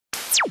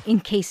in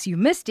case you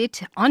missed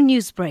it on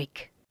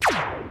Newsbreak.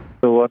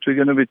 So what we're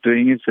going to be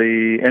doing is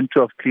a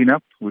N12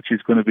 cleanup, which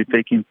is going to be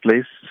taking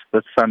place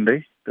this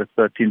Sunday, the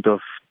 13th of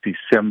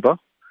December,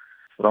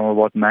 from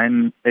about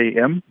 9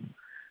 a.m.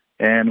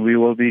 And we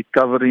will be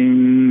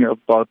covering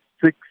about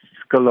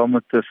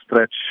 6-kilometer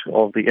stretch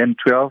of the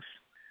N12,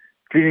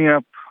 cleaning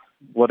up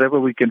whatever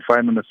we can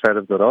find on the side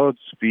of the roads,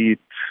 be it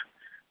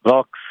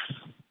rocks,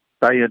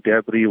 tire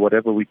debris,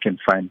 whatever we can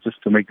find,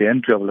 just to make the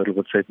N12 a little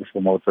bit safer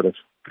for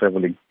motorists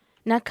traveling.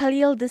 Now,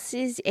 Khalil, this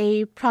is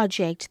a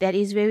project that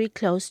is very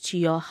close to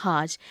your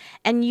heart,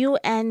 and you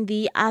and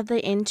the other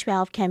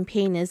N12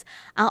 campaigners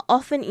are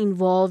often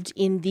involved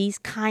in these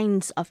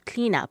kinds of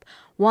cleanup.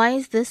 Why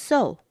is this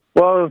so?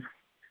 Well,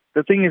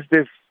 the thing is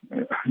this,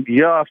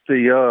 year after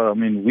year,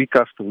 week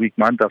after week,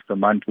 month after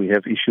month, we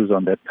have issues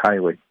on that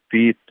highway,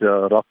 be it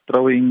rock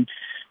throwing,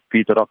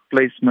 be it rock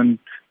placement.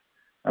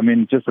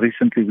 Just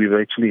recently we've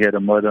actually had a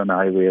murder on the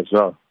highway as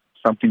well.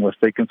 Something was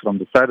taken from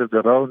the side of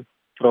the road,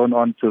 thrown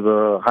onto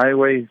the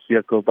highway,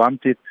 vehicle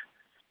bumped it,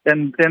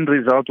 and end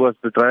result was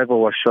the driver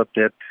was shot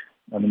dead.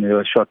 He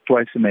was shot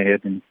twice in the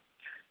head, and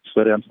it's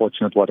very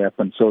unfortunate what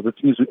happened. So the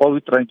thing is, all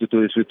we're trying to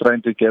do is we're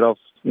trying to get off,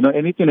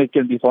 anything that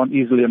can be found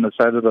easily on the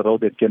side of the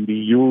road that can be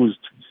used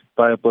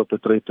by a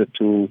perpetrator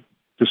to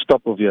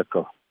stop a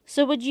vehicle.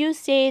 So would you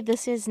say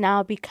this has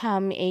now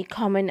become a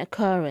common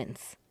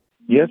occurrence?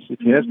 Yes, it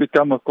has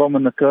become a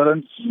common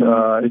occurrence.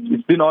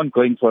 It's been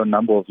ongoing for a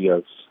number of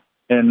years.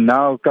 And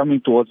now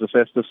coming towards the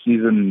festive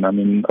season,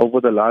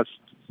 over the last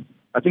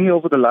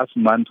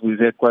month, we've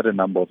had quite a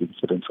number of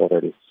incidents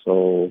already.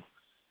 So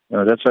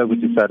that's why we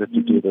decided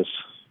to do this.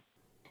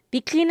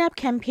 The cleanup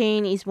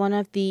campaign is one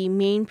of the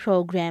main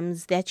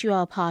programs that you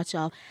are a part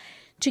of.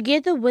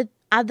 Together with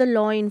other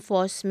law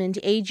enforcement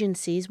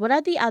agencies, what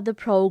are the other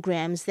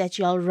programs that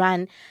you all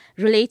run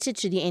related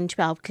to the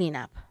N12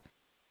 cleanup?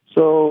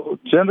 So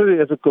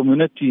generally as a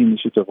community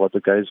initiative, what the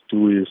guys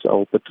do is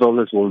our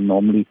patrollers will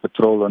normally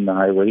patrol on the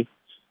highway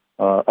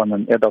on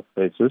an ad hoc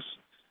basis.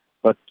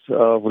 But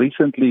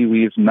recently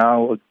we've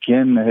now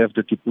again have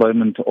the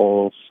deployment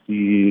of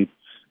the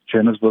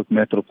Johannesburg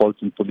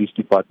Metropolitan Police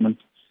Department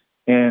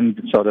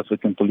and South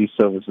African Police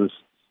Services.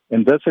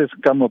 And this has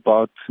come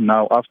about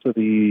now after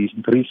the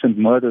recent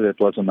murder that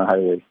was on the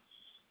highway.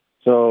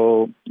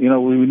 So, we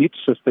need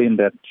to sustain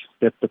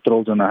that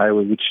patrols on the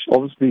highway, which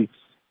obviously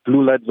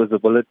blue light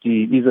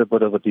visibility is a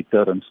bit of a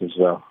deterrence as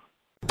well.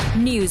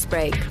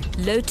 Newsbreak,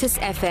 Lotus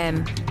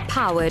FM,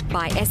 powered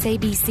by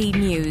SABC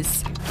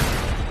News.